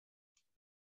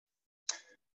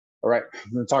All right,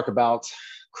 I'm going to talk about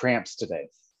cramps today.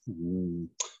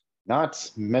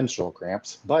 Not menstrual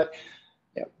cramps, but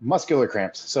muscular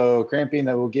cramps. So cramping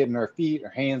that will get in our feet,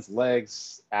 our hands,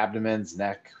 legs, abdomens,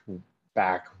 neck,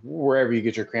 back, wherever you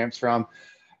get your cramps from,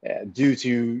 due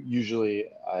to usually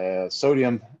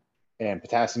sodium and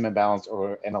potassium imbalance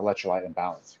or an electrolyte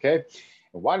imbalance. Okay,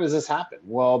 and why does this happen?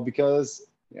 Well, because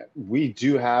we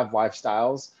do have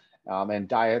lifestyles and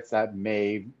diets that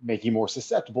may make you more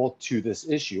susceptible to this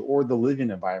issue, or the living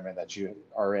environment that you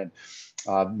are in.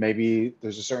 Maybe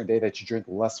there's a certain day that you drink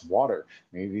less water.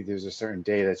 Maybe there's a certain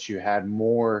day that you had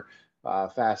more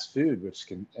fast food, which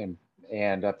can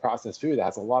and processed food that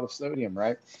has a lot of sodium,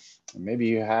 right? And maybe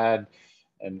you had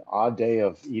an odd day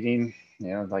of eating,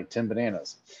 like 10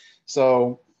 bananas.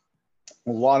 So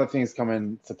a lot of things come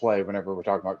into play whenever we're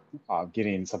talking about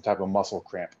getting some type of muscle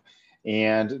cramp.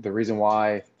 And the reason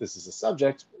why this is a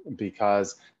subject,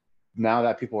 because now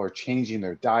that people are changing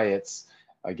their diets,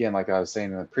 again, like I was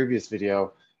saying in the previous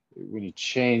video, when you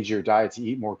change your diet to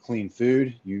eat more clean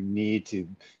food, you need to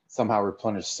somehow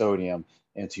replenish sodium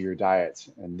into your diet.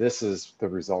 And this is the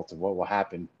result of what will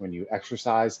happen when you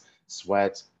exercise,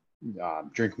 sweat,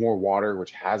 drink more water,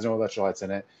 which has no electrolytes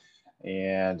in it,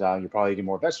 and you're probably eating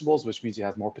more vegetables, which means you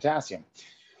have more potassium.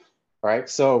 All right,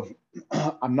 so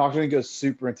I'm not going to go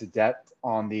super into depth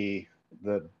on the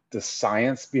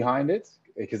science behind it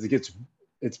because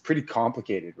it's pretty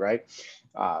complicated, right?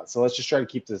 So let's just try to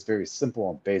keep this very simple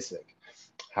and basic.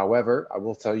 However, I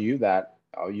will tell you that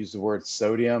I'll use the word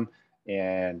sodium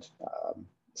and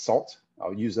salt.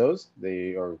 I'll use those.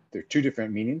 They're two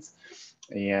different meanings,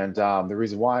 and the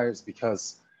reason why is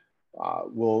because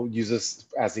we'll use this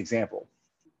as an example.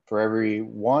 For every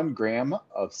 1 gram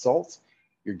of salt,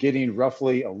 you're getting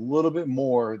roughly a little bit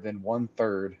more than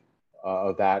 1/3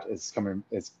 of that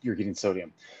you're getting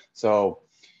sodium. So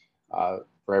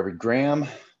for every gram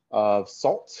of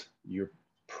salt, you're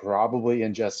probably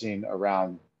ingesting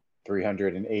around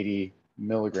 380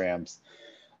 milligrams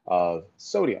of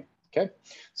sodium. Okay,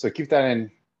 so keep that in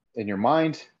your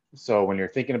mind. So when you're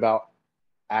thinking about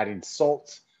adding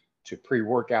salt to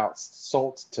pre-workouts,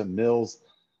 salt to meals,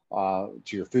 to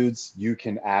your foods, you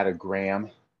can add a gram,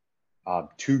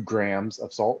 2 grams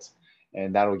of salt,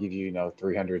 and that'll give you,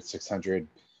 300, 600,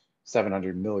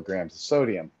 700 milligrams of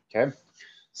sodium. Okay,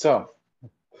 so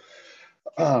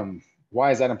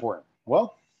why is that important?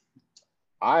 Well,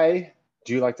 I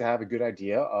do like to have a good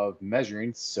idea of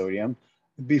measuring sodium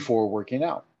before working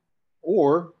out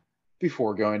or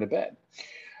before going to bed.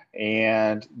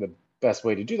 And the best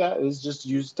way to do that is just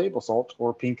use table salt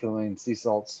or pink Himalayan sea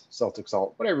salts, Celtic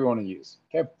salt, whatever you want to use.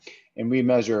 Okay. And we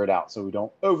measure it out so we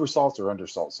don't over salt or under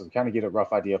salt. So we kind of get a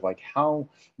rough idea of like how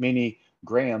many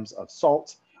grams of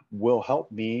salt will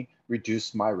help me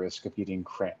reduce my risk of getting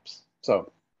cramps.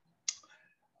 So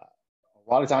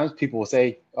a lot of times people will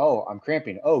say, oh, I'm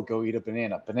cramping. Oh, go eat a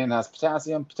banana. Banana has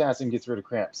potassium. Potassium gets rid of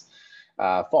cramps.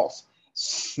 False.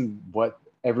 What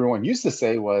everyone used to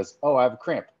say was, oh, I have a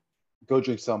cramp. Go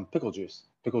drink some pickle juice.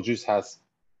 Pickle juice has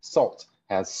salt,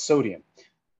 has sodium.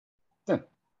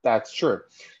 That's true.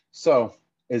 So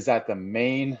is that the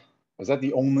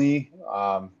only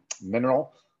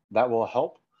mineral that will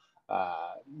help?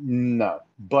 No,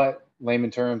 but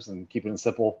layman terms and keeping it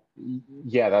simple,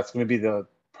 yeah, that's going to be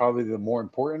probably the more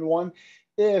important one.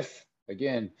 If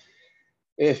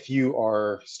you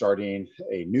are starting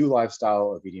a new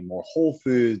lifestyle of eating more whole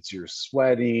foods, you're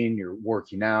sweating, you're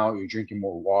working out, you're drinking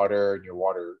more water, and your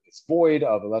water is void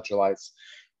of electrolytes,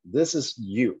 this is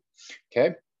you,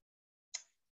 okay?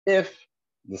 If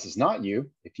this is not you,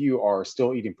 if you are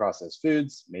still eating processed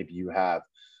foods, maybe you're on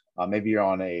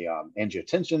a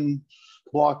angiotensin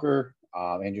blocker,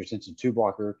 angiotensin 2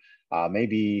 blocker,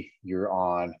 maybe you're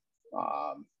on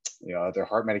other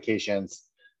heart medications,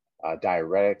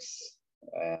 diuretics,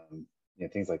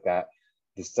 things like that.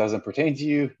 This doesn't pertain to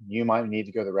you. You might need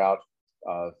to go the route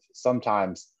of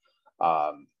sometimes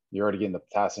you're already getting the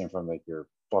potassium from like your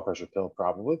blood pressure pill,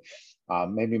 probably.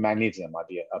 Maybe magnesium might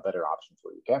be a better option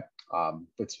for you. Okay,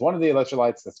 it's one of the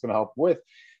electrolytes that's going to help with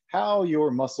how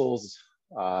your muscles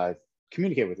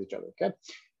communicate with each other. Okay,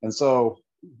 and so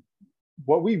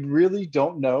what we really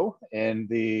don't know in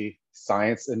the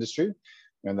science industry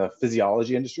and the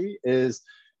physiology industry is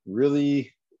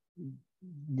really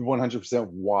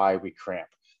 100% why we cramp,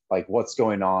 like what's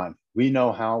going on. We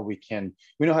know how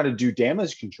to do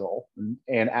damage control,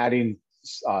 and adding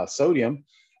sodium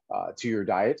to your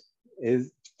diet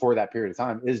is for that period of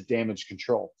time is damage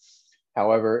control.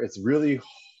 However, it's really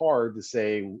hard to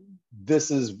say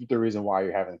this is the reason why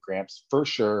you're having the cramps for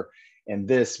sure, and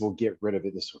this will get rid of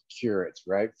it, this will cure it,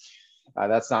 right?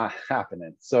 That's not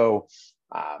happening. So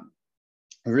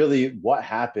really what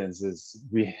happens is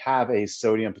we have a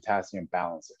sodium potassium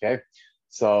balance, okay?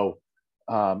 So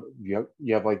you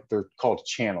have like, they're called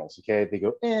channels, okay? They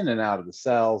go in and out of the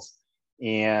cells,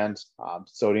 and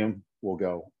sodium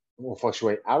will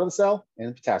fluctuate out of the cell,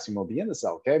 and potassium will be in the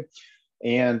cell, okay?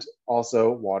 And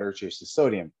also water chases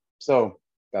sodium. So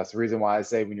that's the reason why I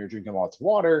say when you're drinking lots of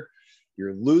water,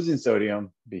 you're losing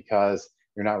sodium, because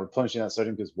you're not replenishing that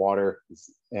sodium, because water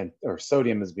or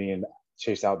sodium is being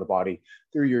chased out of the body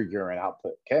through your urine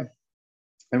output, okay?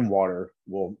 And water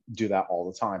will do that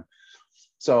all the time.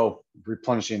 So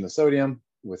replenishing the sodium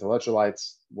with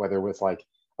electrolytes, whether with like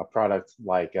a product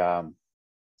like a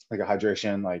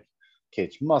hydration, like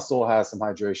KH Muscle has some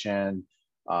hydration.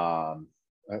 I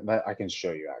can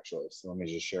show you actually. So let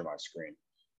me just share my screen.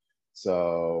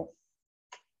 So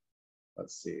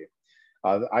let's see.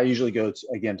 I usually go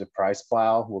to Price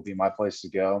Plow will be my place to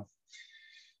go.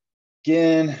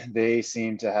 Again, they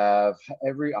seem to have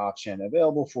every option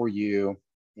available for you,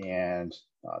 and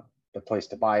the place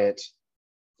to buy it,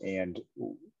 and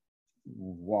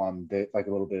like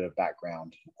a little bit of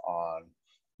background on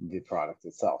the product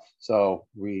itself. So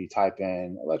we type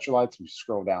in electrolytes, we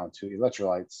scroll down to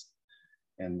electrolytes,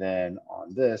 and then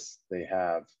on this, they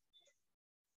have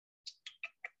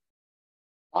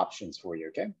options for you,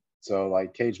 okay? So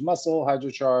like KH Muscle,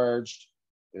 hydrocharged,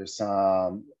 there's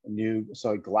some new,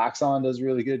 so like Glaxon does a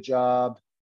really good job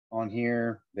on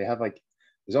here. They have like,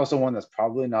 there's also one that's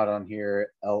probably not on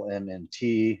here,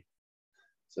 LMNT.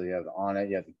 So you have on it,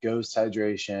 you have the Ghost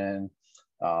hydration,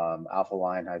 Alpha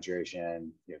Line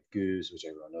hydration, you have Goose, which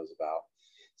everyone knows about.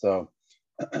 So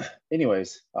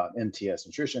anyways, MTS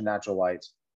Nutrition, Natural Light.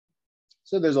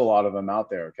 So there's a lot of them out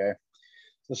there, okay?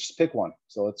 So let's just pick one.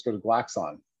 So let's go to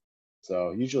Glaxon.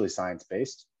 So usually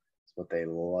science-based is what they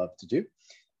love to do.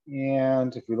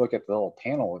 And if we look at the little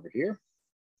panel over here,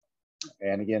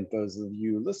 and again, those of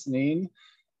you listening,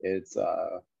 it's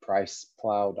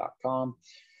priceplow.com.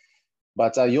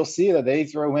 But you'll see that they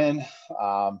throw in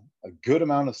a good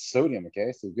amount of sodium,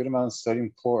 okay? So a good amount of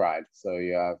sodium chloride. So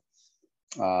you have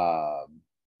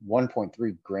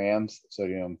 1.3 grams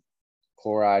sodium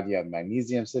chloride. You have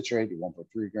magnesium citrate,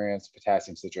 1.3 grams,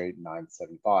 potassium citrate,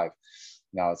 975.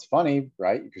 Now it's funny,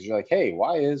 right? Because you're like, hey,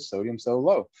 why is sodium so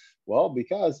low? Well,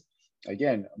 because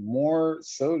again, why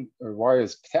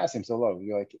is potassium so low?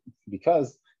 You're like,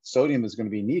 because sodium is going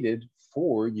to be needed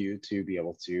for you to be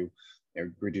able to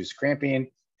reduce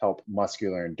cramping, help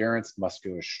muscular endurance,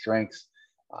 muscular strength,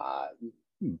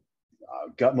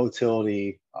 gut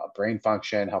motility, brain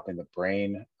function, helping the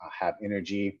brain have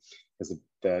energy, because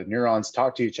the neurons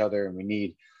talk to each other, and we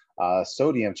need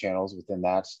sodium channels within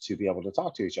that to be able to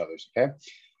talk to each other, okay?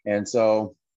 And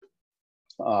so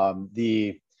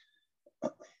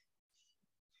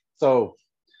so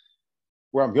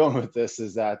where I'm going with this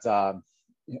is that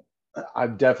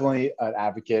I'm definitely an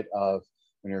advocate of,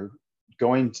 when you're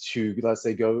going to, let's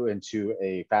say, go into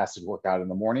a fasted workout in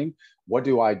the morning, what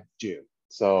do I do?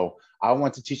 So I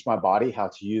want to teach my body how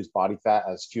to use body fat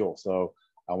as fuel. So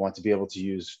I want to be able to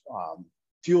use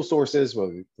fuel sources,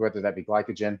 whether that be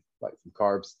glycogen, like from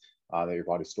carbs that your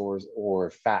body stores,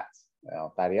 or fats,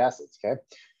 fatty acids, okay?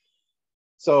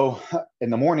 So in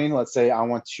the morning, let's say I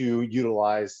want to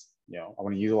utilize, I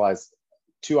want to utilize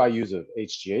 2 IUs of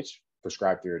HGH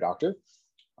prescribed through your doctor.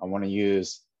 I want to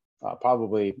use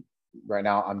probably, right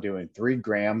now I'm doing 3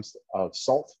 grams of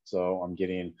salt. So I'm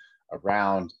getting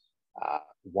around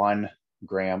 1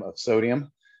 gram of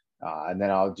sodium. And then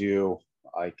I'll do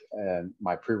like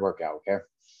my pre-workout, okay?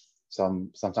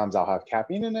 Sometimes I'll have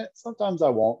caffeine in it, sometimes I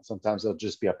won't, sometimes it'll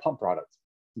just be a pump product.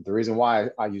 The reason why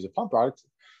I use a pump product,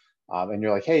 and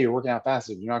you're like, hey, you're working out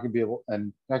fasted, you're not gonna be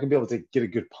able to get a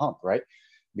good pump, right?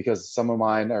 Because some of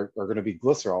mine are gonna be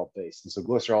glycerol based. And so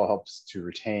glycerol helps to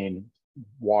retain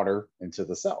water into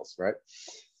the cells, right?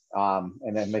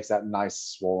 And then makes that nice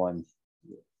swollen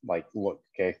like look,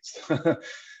 okay?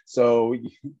 So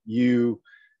you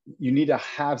need to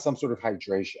have some sort of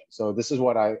hydration. So this is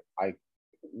what I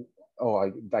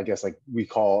guess like we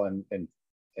call in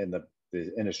the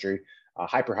industry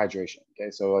hyperhydration.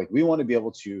 Okay, so like we want to be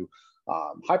able to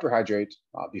hyperhydrate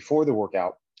before the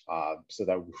workout so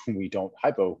that we don't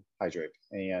hypohydrate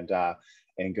and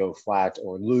go flat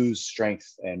or lose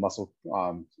strength and muscle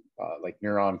like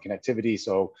neuron connectivity.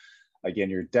 So again,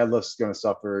 your deadlift's going to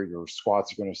suffer, your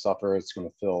squats are going to suffer. It's going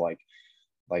to feel like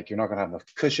you're not going to have enough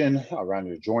cushion around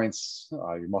your joints.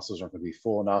 Your muscles aren't going to be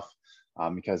full enough.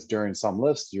 Because during some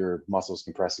lifts, your muscles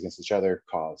compress against each other,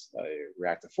 cause a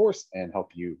reactive force, and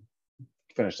help you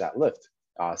finish that lift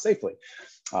safely.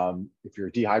 If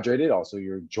you're dehydrated, also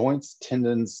your joints,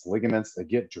 tendons, ligaments, they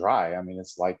get dry. I mean,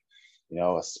 it's like You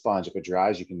know, a sponge, if it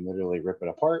dries, you can literally rip it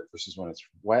apart versus when it's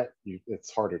wet, it's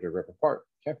harder to rip apart,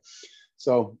 okay?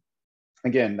 So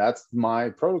again, that's my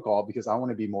protocol because I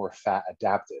want to be more fat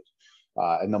adapted.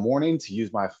 In the morning to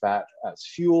use my fat as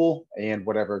fuel and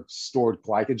whatever stored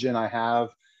glycogen I have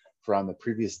from the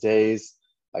previous days.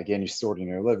 Again, you stored in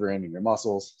your liver and in your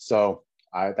muscles. So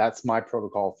that's my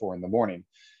protocol for in the morning.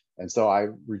 And so I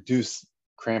reduce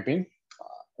cramping.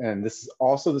 And this is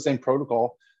also the same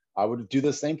protocol. I would do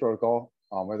the same protocol,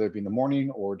 whether it be in the morning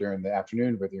or during the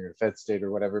afternoon, whether you're in a fed state or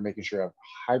whatever, making sure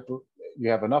you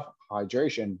have enough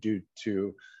hydration due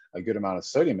to a good amount of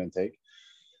sodium intake.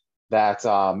 That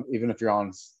even if you're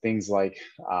on things like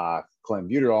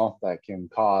clenbuterol, that can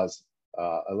cause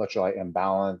electrolyte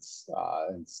imbalance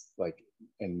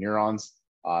in neurons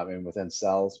and within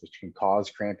cells, which can cause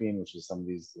cramping, which is some of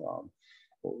these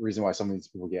reason why some of these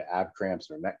people get ab cramps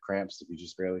or neck cramps if you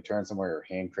just barely turn somewhere, or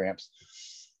hand cramps.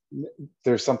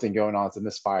 There's something going on, it's a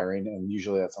misfiring, and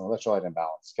usually that's an electrolyte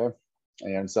imbalance. Okay,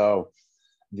 and so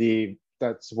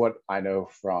that's what I know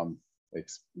from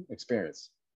experience.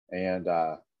 And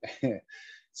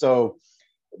so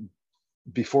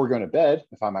before going to bed,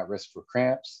 if I'm at risk for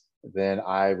cramps, then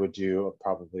I would do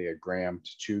probably 1 gram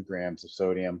to 2 grams of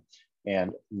sodium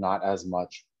and not as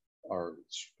much, or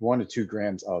 1 to 2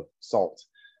 grams of salt.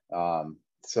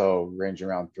 So range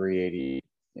around 380,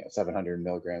 700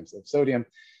 milligrams of sodium,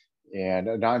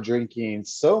 and not drinking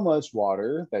so much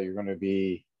water that you're going to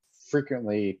be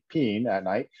frequently peeing at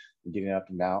night and getting up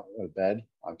and out of bed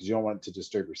because you don't want it to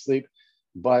disturb your sleep.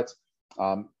 But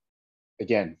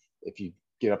again, if you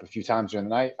get up a few times during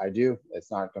the night, I do,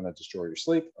 it's not going to destroy your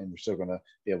sleep and you're still going to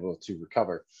be able to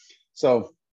recover.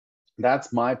 So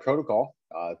that's my protocol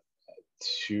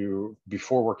to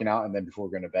before working out and then before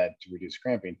going to bed to reduce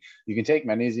cramping. You can take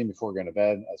magnesium before going to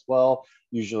bed as well.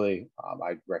 Usually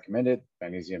I recommend it,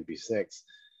 magnesium B6,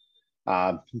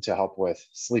 to help with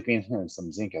sleeping, and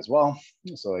some zinc as well.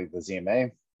 So like the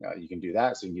ZMA, you can do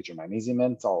that so you can get your magnesium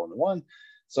in. It's all in one.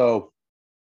 So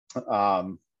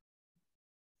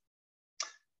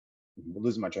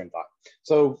losing my train of thought.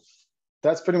 So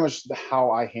that's pretty much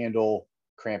how I handle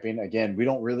cramping. Again, we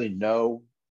don't really know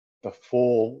the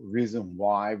full reason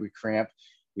why we cramp.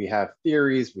 We have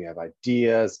theories, we have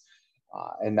ideas,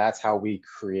 and that's how we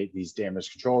create these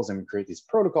damage controls and we create these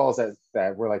protocols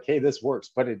that we're like, hey, this works,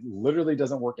 but it literally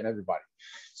doesn't work in everybody.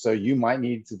 So you might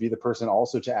need to be the person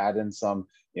also to add in some,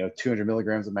 200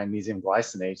 milligrams of magnesium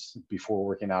glycinate before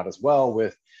working out as well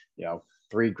with,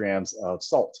 3 grams of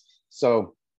salt.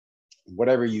 So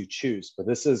whatever you choose, but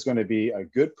this is going to be a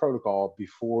good protocol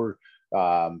before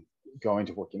going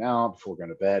to working out, before going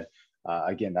to bed.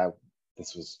 Again,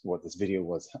 this was what this video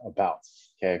was about.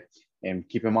 Okay, and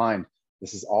keep in mind,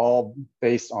 this is all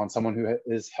based on someone who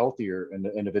is healthier in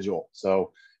the individual.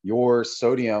 So your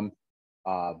sodium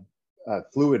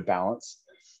fluid balance,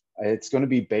 it's going to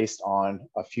be based on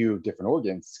a few different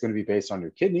organs. It's going to be based on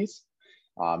your kidneys,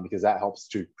 because that helps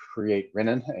to create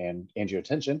renin and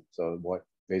angiotensin, so what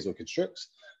vasoconstricts,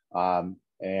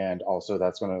 and also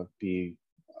that's going to be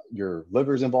your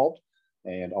liver's involved,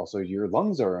 and also your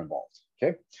lungs are involved.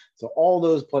 Okay, so all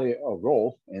those play a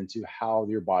role into how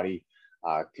your body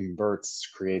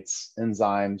creates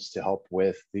enzymes to help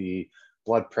with the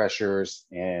blood pressures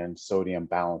and sodium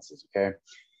balances. Okay,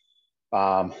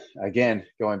 again,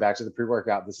 going back to the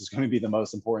pre-workout, this is going to be the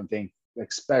most important thing,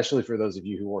 especially for those of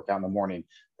you who work out in the morning.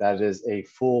 That is a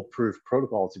foolproof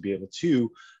protocol to be able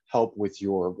to help with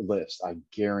your lifts. I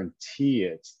guarantee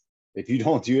it. If you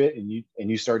don't do it and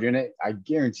you start doing it, I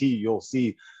guarantee you'll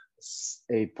see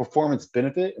a performance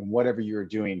benefit in whatever you're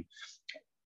doing,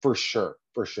 for sure.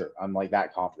 For sure. I'm like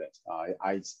that confident.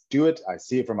 I do it. I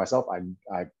see it for myself.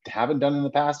 I haven't done it in the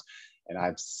past, and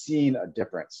I've seen a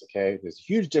difference. Okay. There's a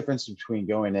huge difference between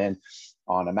going in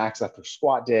on a max effort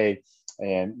squat day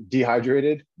and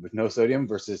dehydrated with no sodium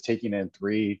versus taking in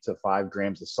 3 to 5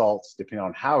 grams of salt, depending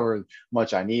on however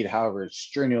much I need, however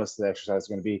strenuous the exercise is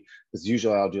going to be. Because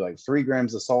usually I'll do like 3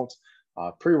 grams of salt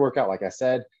pre-workout, like I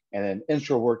said, and then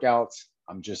intra-workouts,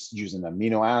 I'm just using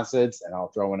amino acids, and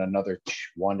I'll throw in another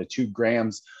 1 to 2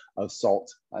 grams of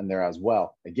salt in there as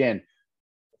well. Again,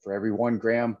 for every 1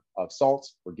 gram of salt,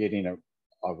 we're getting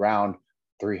around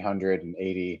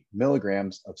 380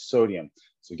 milligrams of sodium.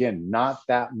 So again, not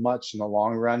that much in the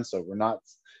long run. So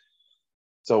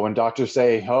when doctors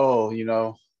say, oh,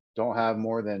 don't have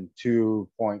more than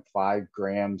 2.5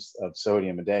 grams of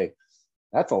sodium a day,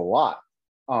 that's a lot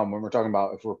when we're talking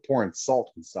about if we're pouring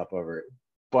salt and stuff over it.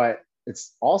 But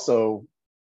it's also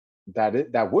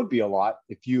that would be a lot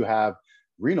if you have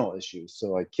renal issues, so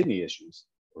like kidney issues,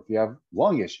 or if you have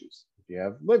lung issues, if you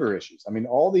have liver issues. I mean,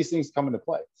 all these things come into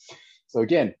play. So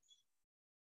again,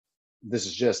 this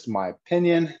is just my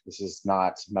opinion. This is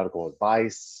not medical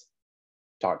advice.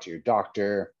 Talk to your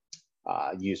doctor.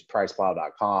 Use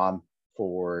priceplow.com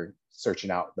for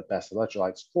searching out the best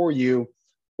electrolytes for you,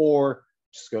 or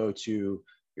just go to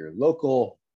your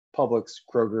local Publix,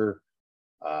 Kroger,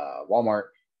 Walmart,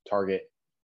 Target,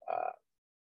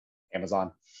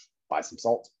 Amazon, buy some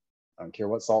salt. I don't care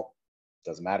what salt,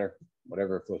 doesn't matter,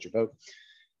 whatever floats your boat,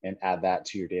 and add that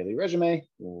to your daily regimen,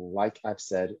 like I've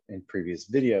said in previous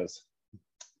videos.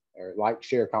 Or like,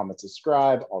 share, comment,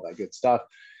 subscribe, all that good stuff.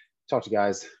 Talk to you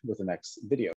guys with the next video.